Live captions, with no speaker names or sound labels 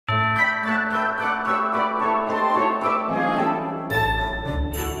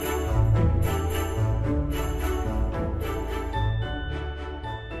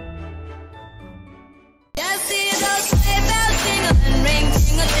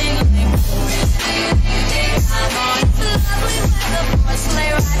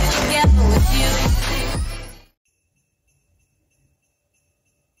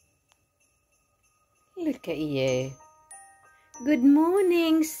Look at you. Good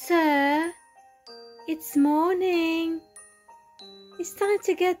morning, sir. It's morning. It's time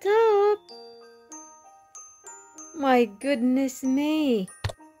to get up. My goodness me.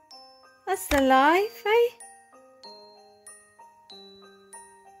 That's the life, eh?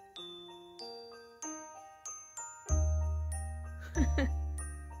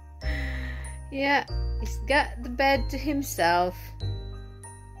 Yeah, he's got the bed to himself.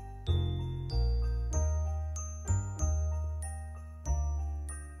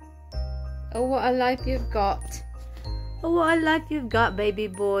 Oh, what a life you've got. Oh, what a life you've got, baby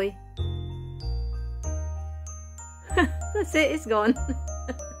boy. That's it, it's gone.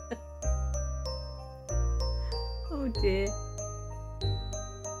 Oh dear.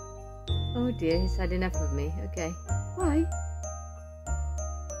 Oh dear, he's had enough of me. Okay. Why?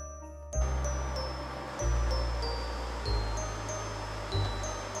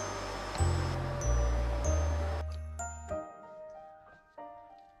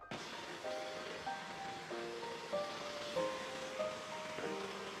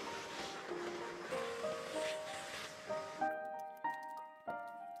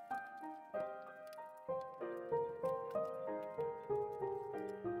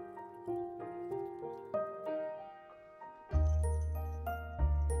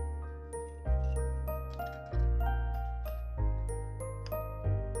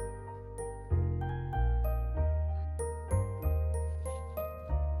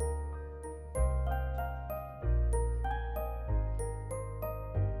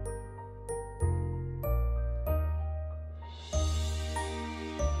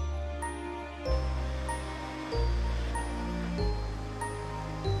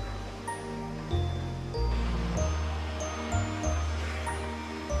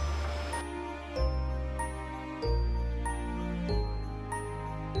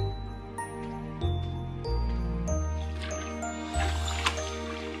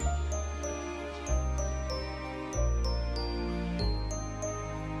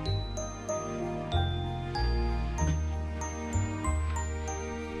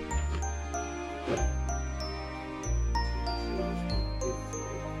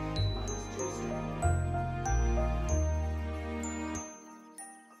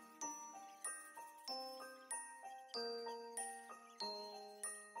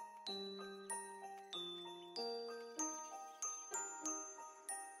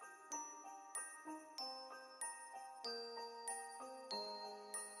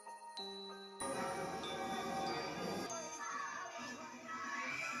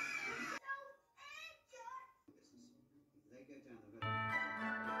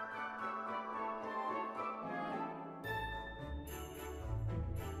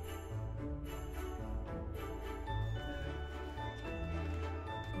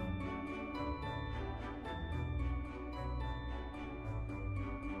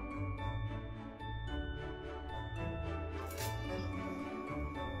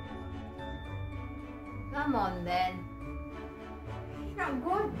 Come on then. It's not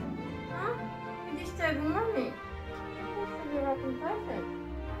good. Huh? You're disturbing mommy. Supposed to be wrapping presents.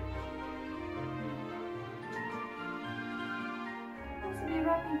 Supposed to be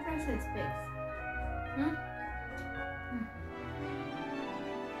wrapping presents, Bix. Hmm?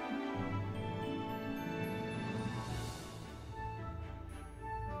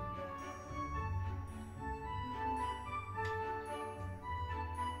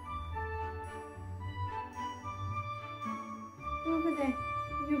 Over there,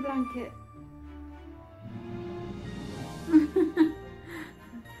 your blanket.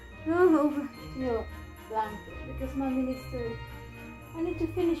 Go over to your blanket because mommy needs to. I need to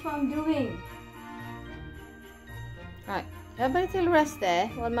finish what I'm doing. Right, have a little rest there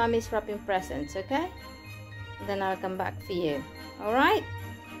while mommy's wrapping presents, okay? And then I'll come back for you. All right?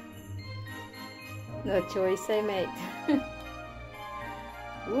 No choice, eh, mate?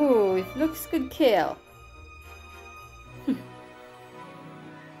 Ooh, if looks could kill.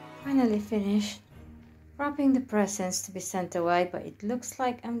 Finally finished wrapping the presents to be sent away, but it looks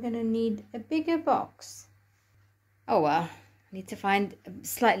like I'm gonna need a bigger box. Oh well, need to find a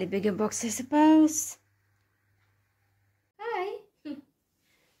slightly bigger box, I suppose. Hi.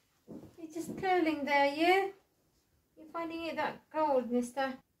 You're just curling there, you? You're finding it that cold,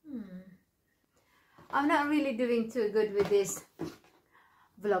 mister? I'm not really doing too good with this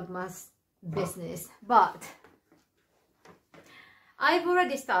Vlogmas business, but I've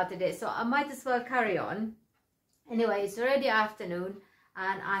already started it, so I might as well carry on. Anyway, it's already afternoon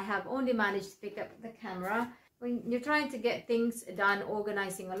and I have only managed to pick up the camera. When you're trying to get things done,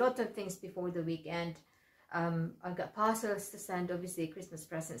 organizing a lot of things before the weekend, I've got parcels to send, obviously Christmas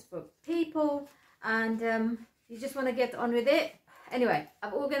presents for people, and you just want to get on with it. Anyway,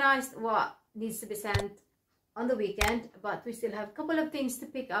 I've organized what needs to be sent on the weekend, but we still have a couple of things to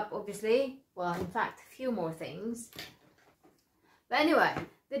pick up, obviously. Well, in fact, a few more things. But anyway,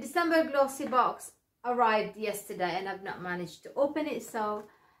 the December Glossybox arrived yesterday and I've not managed to open it, so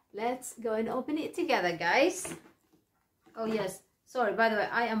let's go and open it together, guys. Oh yes, sorry, by the way,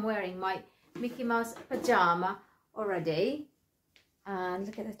 I am wearing my Mickey Mouse pajama already, and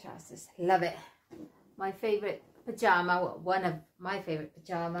look at the trousers, love it. My favorite pajama, one of my favorite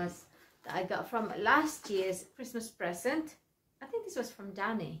pajamas that I got from last year's Christmas present. I think this was from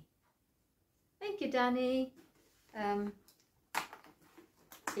Danny. Thank you, Danny.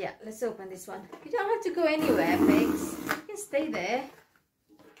 Yeah, let's open this one. You don't have to go anywhere, pigs. You can stay there.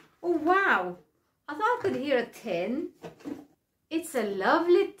 Oh wow, I thought I could hear a tin. It's a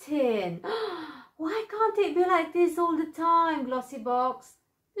lovely tin. Why can't it be like this all the time, Glossybox?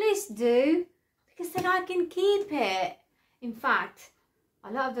 Please do, because then I can keep it. In fact,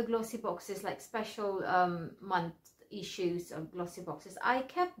 a lot of the Glossyboxes, like special month issues of Glossyboxes, I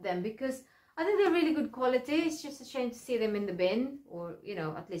kept them because I think they're really good quality. It's just a shame to see them in the bin, or, you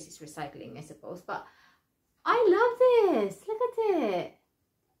know, at least it's recycling, I suppose. But I love this. Look at it.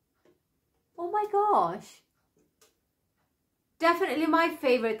 Oh my gosh. Definitely my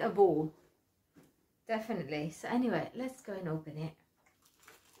favorite of all. Definitely. So anyway, let's go and open it.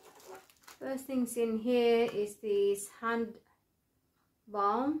 First things in here is this hand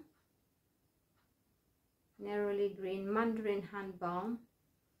balm. Narrowly green mandarin hand balm.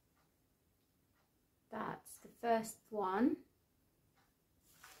 That's the first one.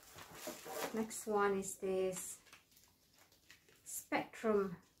 Next one is this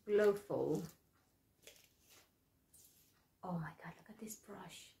Spectrum Glowful. Oh my god, look at this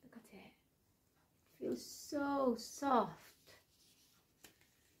brush. Look at it. It feels so soft.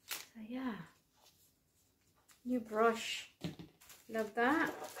 So yeah. New brush. Love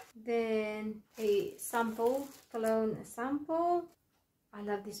that. Then a sample, cologne sample. I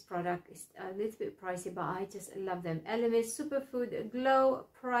love this product. It's a little bit pricey, but I just love them. Elemis Superfood Glow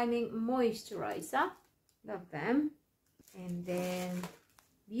Priming Moisturizer. Love them. And then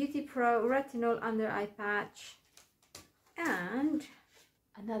Beauty Pro Retinol Under Eye Patch. And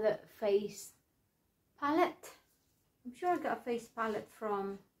another face palette. I'm sure I got a face palette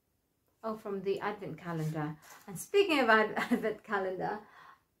from the Advent calendar. And speaking of Advent calendar,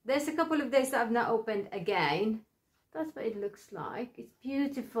 there's a couple of days that I've not opened again. That's what it looks like. It's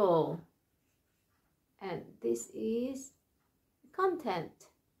beautiful. And this is the content.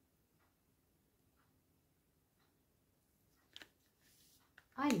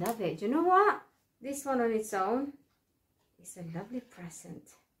 I love it. Do you know what? This one on its own is a lovely present.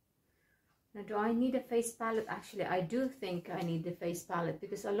 Now, do I need a face palette? Actually, I do think I need the face palette,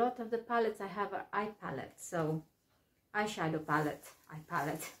 because a lot of the palettes I have are eye palettes. So, eyeshadow palette, eye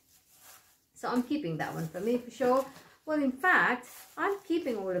palette. So I'm keeping that one for me for sure. Well, in fact, I'm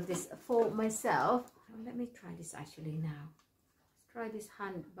keeping all of this for myself. Let me try this actually now. Let's try this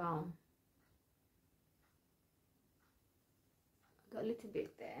hand balm. Got a little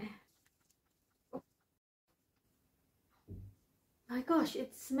bit there. Oh. My gosh,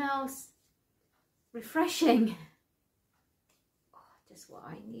 it smells refreshing. Oh, just what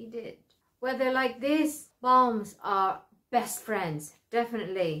I needed. Whether like this, balms are best friends.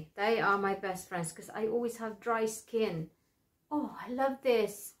 Definitely, they are my best friends, because I always have dry skin. Oh, I love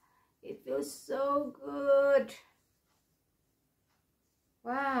this. It feels so good.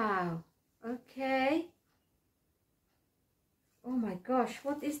 Wow. Okay. Oh my gosh,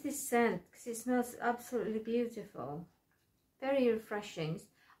 what is this scent? Because it smells absolutely beautiful. Very refreshing.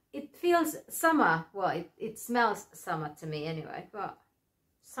 It feels summer. Well, it smells summer to me anyway, but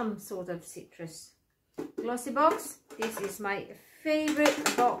some sort of citrus. Glossybox. This is my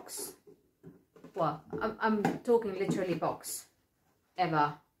favorite box. Well, I'm talking literally box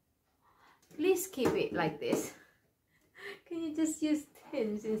ever. Please keep it like this. Can you just use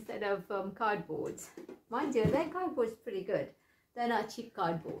tins instead of cardboards? Mind you, their cardboard's pretty good. They're not cheap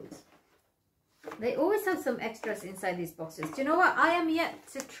cardboards. They always have some extras inside these boxes. Do you know what? I am yet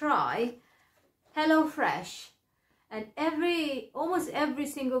to try HelloFresh. And almost every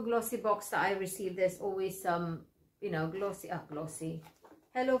single glossy box that I receive, there's always some, you know, glossy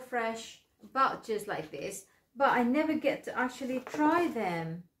HelloFresh vouchers like this. But I never get to actually try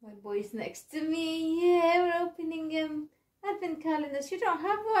them. My boy's next to me. Yeah, we're opening advent calendars. You don't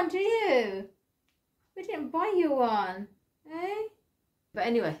have one, do you? We didn't buy you one, eh? But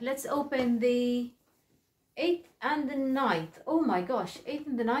anyway, let's open the 8th and the 9th. Oh my gosh, 8th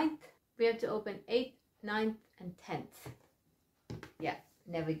and the 9th. We have to open 8th, 9th, and 10th. Yeah,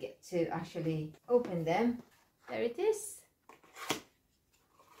 never get to actually open them. There it is.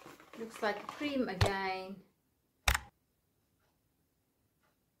 Looks like cream again.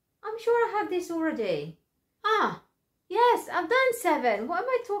 I'm sure I have this already. Ah, yes, I've done 7. What am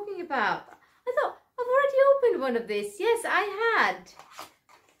I talking about? I thought I've already opened one of these. Yes, I had.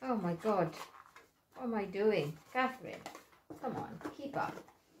 Oh my God. What am I doing? Catherine, come on, keep up.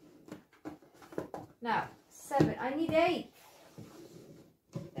 Now, 7. I need 8.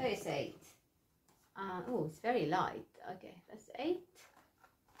 There is 8. Oh, it's very light. Okay, that's 8.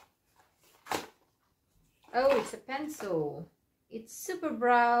 Oh, it's a pencil. It's Super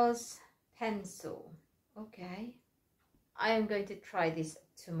Brows pencil. Okay. I am going to try this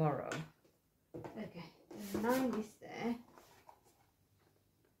tomorrow. Okay, 9 is there.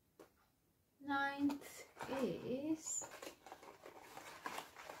 9th is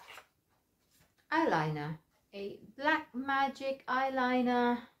eyeliner. A Black Magic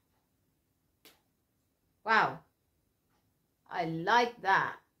eyeliner. Wow. I like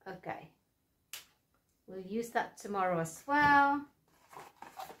that. Okay. We'll use that tomorrow as well.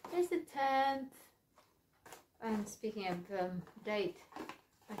 There's the 10th. And speaking of date,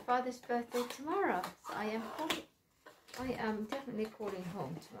 my father's birthday tomorrow. So I am definitely calling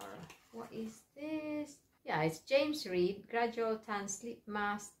home tomorrow. What is this? Yeah, it's James Reed Gradual Tan Sleep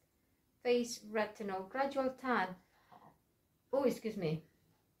Mask Face Retinol Gradual Tan. Oh, excuse me.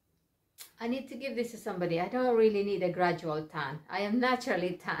 I need to give this to somebody. I don't really need a gradual tan. I am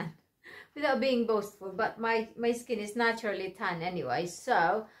naturally tan. Without being boastful, but my skin is naturally tan anyway,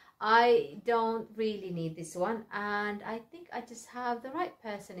 so I don't really need this one, and I think I just have the right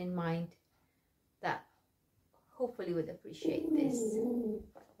person in mind that hopefully would appreciate this.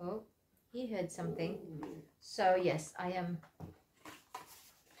 Oh, he heard something. So yes, I am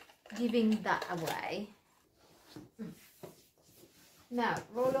giving that away. Now,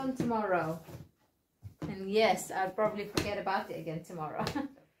 roll on tomorrow. And yes, I'll probably forget about it again tomorrow.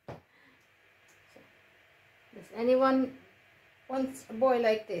 Does anyone want a boy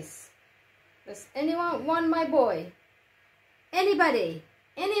like this? Does anyone want my boy? Anybody?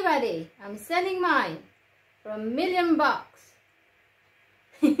 Anybody? I'm selling mine for $1 million.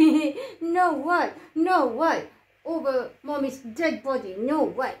 No way, no way. Over mommy's dead body, no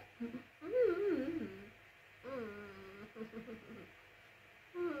way.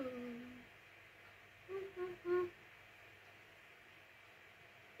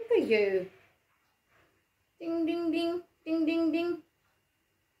 Look at you. Ding, ding, ding, ding, ding, ding.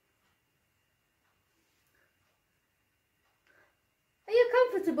 Are you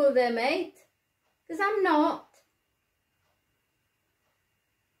comfortable there, mate? Because I'm not.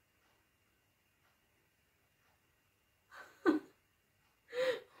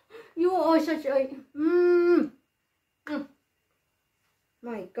 You are such a...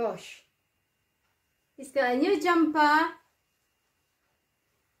 My gosh. He's got a new jumper.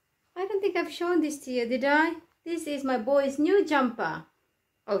 I don't think I've shown this to you, did I? This is my boy's new jumper.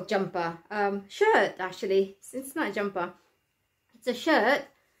 Oh, jumper. Shirt, actually. It's not a jumper. It's a shirt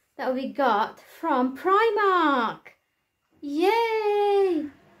that we got from Primark. Yay!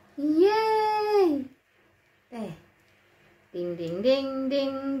 Yay! There. Ding, ding, ding,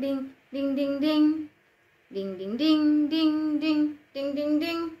 ding, ding, ding, ding, ding. Ding, ding, ding, ding, ding, ding, ding,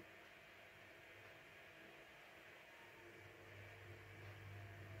 ding.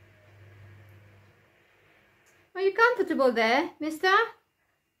 Are you comfortable there, mister?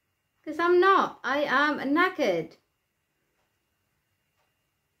 Because I'm not. I am knackered.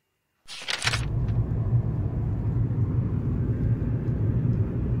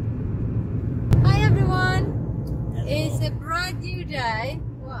 Hi everyone. It's a brand new day.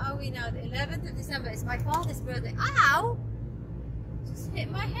 What are we now? The 11th of December. It's my father's birthday. Ow! Just hit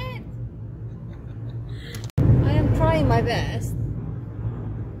my head. I am trying my best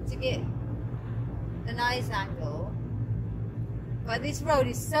to get a nice angle, but this road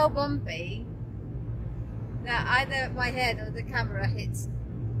is so bumpy that either my head or the camera hits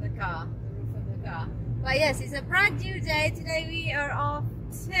the car, the roof of the car. But yes, it's a brand new day. Today we are off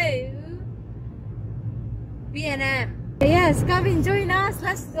to B&M. Yes, come and join us.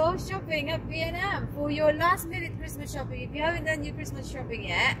 Let's go shopping at B&M for your last minute Christmas shopping. If you haven't done your Christmas shopping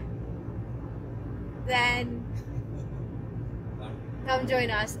yet, then come join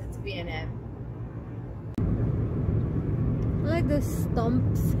us at B&M. I like those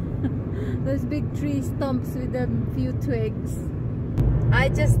stumps, those big tree stumps with a few twigs. I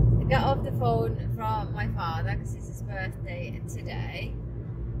just got off the phone from my father because it's his birthday today,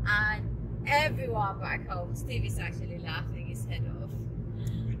 and everyone back home, Steve is actually laughing his head off.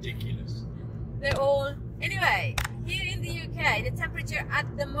 Ridiculous. They're all... Anyway, here in the UK, the temperature at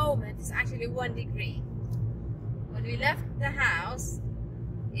the moment is actually 1 degree. When we left the house,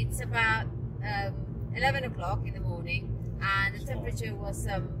 it's about 11 o'clock in the morning, and the temperature was,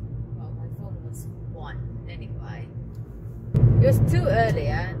 well, my phone was 1 anyway. It was 2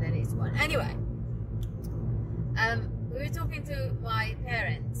 earlier, and then it's 1. Anyway, we were talking to my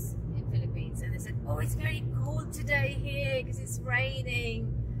parents in Philippines, and they said, oh, it's very cold today here because it's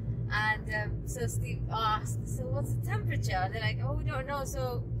raining. And so Steve asked, so what's the temperature? They're like, oh, we don't know.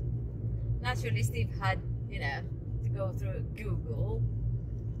 So naturally Steve had, you know, to go through Google,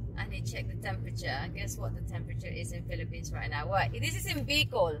 and he checked the temperature. And guess what the temperature is in Philippines right now? Well, this is in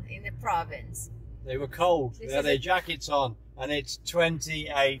Bicol, in the province. They were cold. They had their jackets on, and it's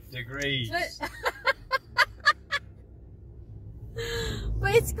 28 degrees.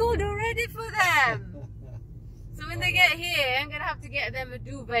 But it's cold already for them. So when they get here, I'm gonna have to get them a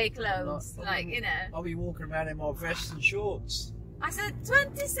duvet clothes, like, you know. I'll be walking around in my vest and shorts. I said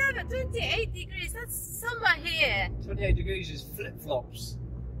 27, 28 degrees, that's summer here. 28 degrees is flip-flops.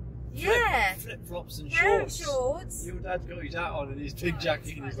 Yeah. Flip-flops and Pair shorts. Of shorts. Your dad's got his hat on and his big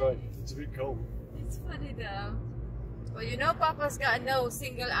jacket, and he's like, it's a bit cold. It's funny though. Well, you know Papa's got no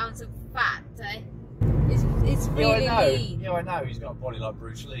single ounce of fat, eh? It's really lean. Yeah, I know. He's got a body like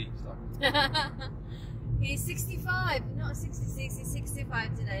Bruce Lee. He's 65, not 66, he's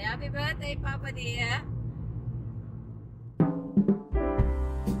 65 today. Happy birthday, Papa dear.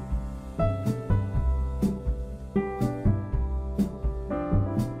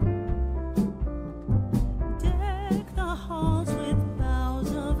 Deck the halls with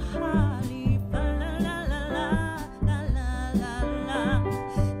boughs of holly, la la la la la la la la.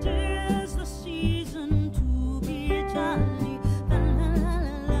 'Tis the season to be jolly, la la la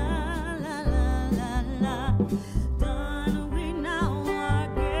la la la la. Don we now our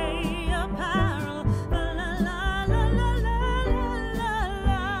gay apparel, la la la la la la la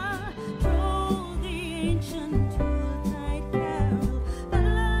la. Troll the ancient Yuletide carol, la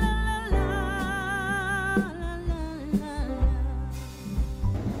la la la la la la.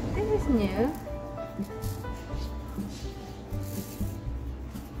 This is new.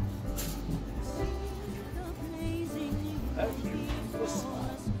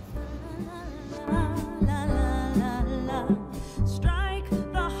 Strike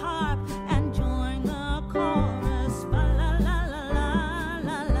the harp and join the chorus. La la la la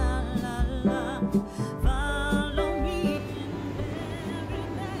la la la la. Follow me.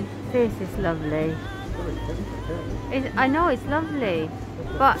 This is lovely. I know it's lovely,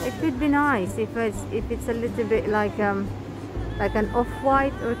 but it could be nice if it's a little bit like an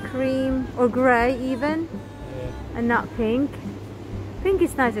off-white or cream or grey even, and not pink. Pink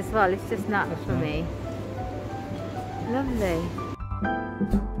is nice as well. It's just not for me. Lovely.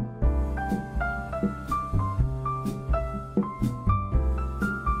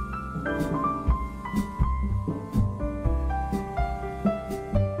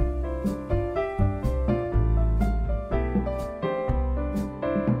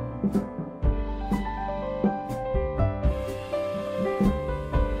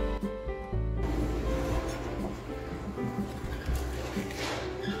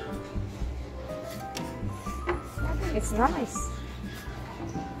 It's nice.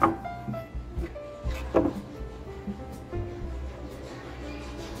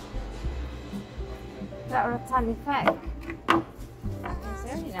 That rattan effect. It's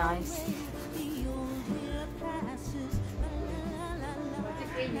very nice.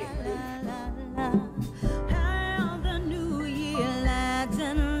 Hail the new year, lads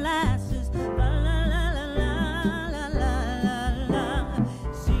and lasses. La la la la la la la la.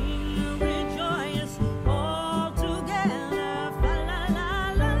 Sing rejoice all together. La la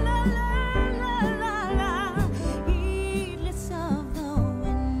la la la la la. Heedless of the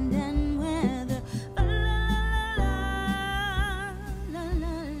wind and weather. La la la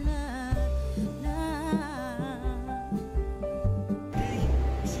la la la.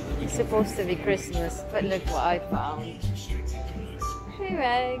 It's supposed to be Christmas, but look what I found. Hey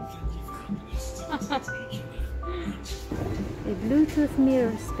Meg! A Bluetooth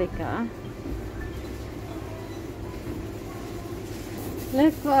mirror speaker.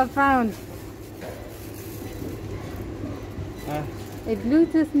 Look what I found. A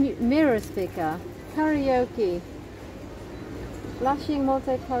Bluetooth mirror speaker. Karaoke. Flashing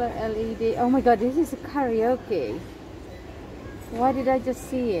multicolor LED. Oh my god, this is a karaoke. Why did I just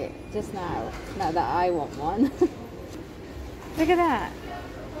see it just now? Not that I want one. Look at that.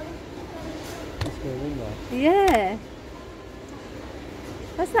 That's good, isn't it? Yeah.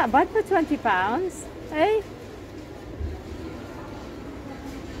 That's not bad for £20, eh?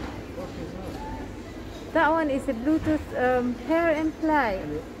 That one is a Bluetooth Pair and Play.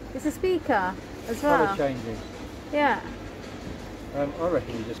 It's a speaker as well. Colour changing. Yeah. I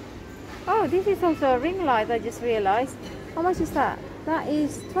reckon you just... Oh, this is also a ring light, I just realised. How much is that? That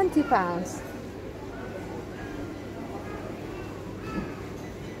is £20.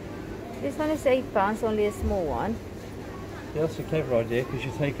 This one is £8, only a small one. Yeah, that's a clever idea because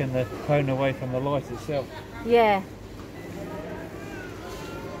you're taking the phone away from the light itself. Yeah.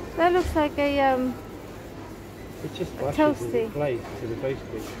 That looks like a It just flashes as toasty. it plays to the base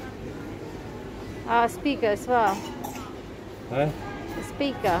speaker. Speaker as well. Huh? A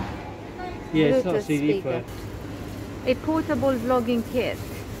speaker. Yeah, it's not a Bluetooth CD speaker. player. A portable vlogging kit.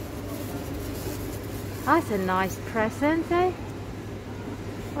 That's a nice present, eh?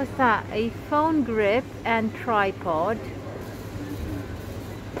 What's that? A phone grip and tripod.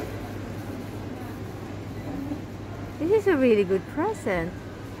 This is a really good present.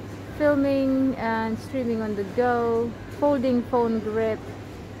 Filming and streaming on the go, folding phone grip,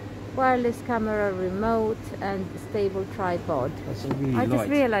 wireless camera remote, and stable tripod. That's a really I just light.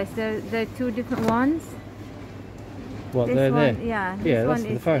 realized there are two different ones. What, This they're one, there? yeah. Yeah, This that's one for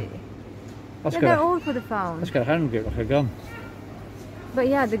the is phone. That's yeah, got they're a, all for the phone. that's got a hand grip like a gun. But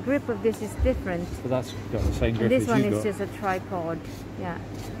yeah, the grip of this is different. But that's got the same grip And this as one you've is got. just a tripod. Yeah.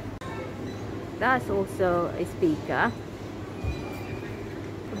 That's also a speaker.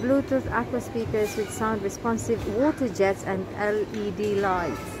 Bluetooth aqua speakers with sound responsive water jets and LED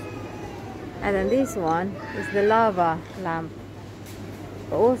lights. And then this one is the lava lamp.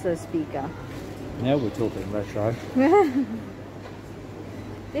 Also a speaker. Now we're talking retro.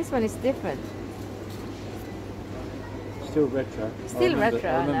 This one is different. Still retro. Still retro,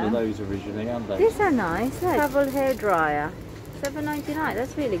 I remember no? those originally, aren't they? These are nice. Look. Travel hair dryer. $7.99.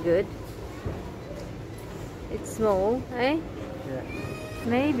 That's really good. It's small, eh? Yeah.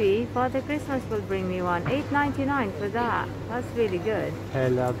 Maybe Father Christmas will bring me one. $8.99 for that. That's really good. Hair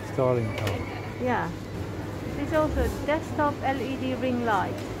lab styling card. Yeah. There's also a desktop LED ring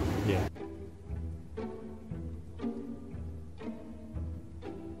light. Yeah.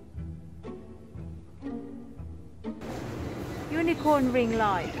 Unicorn ring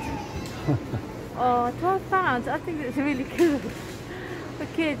light. Oh, £12. I think it's really good for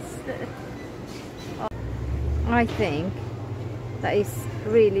kids. Oh, I think that is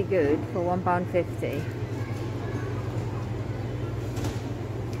really good for £1.50.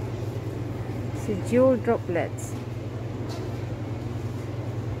 So jewel droplets.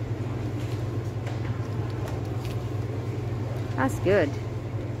 That's good.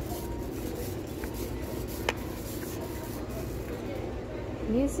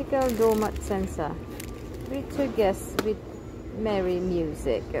 Musical doormat sensor. Greet your guests with merry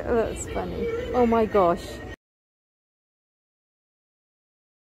music. Oh, that's funny. Oh my gosh.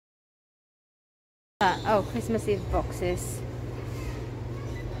 Oh, Christmas Eve boxes.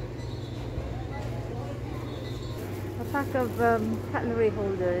 A pack of cutlery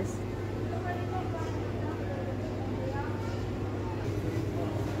holders.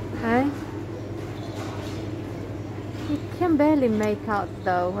 Hey? You can barely make out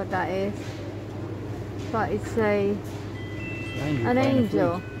though what that is. But it's an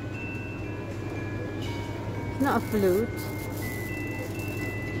angel. It's not a flute.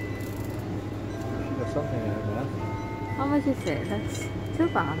 Got something in it, man. How much is it? That's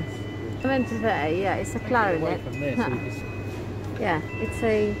 £2. I meant to say, yeah, it's a clarinet. Away from there, so you just... Yeah, it's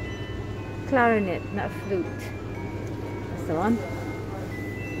a clarinet, not a flute. That's the one.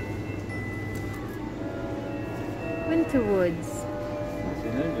 Winter woods. That's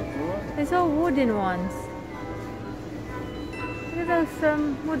an angel, alright. There's all wooden ones. Look at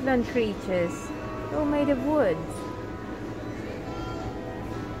those woodland creatures. They're all made of wood.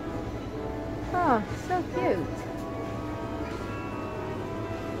 Oh, so cute.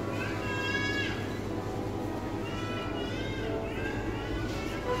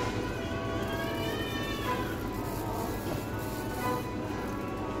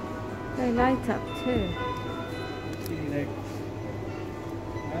 They light up too. Skinny leg.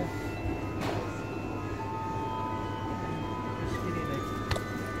 Huh? Skinny leg.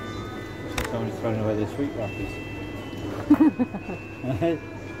 Somebody's throwing away their sweet wrappers.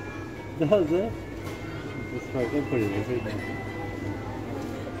 Does it? Just throw it, they'll put it in, didn't they?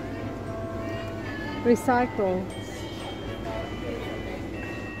 Recycle.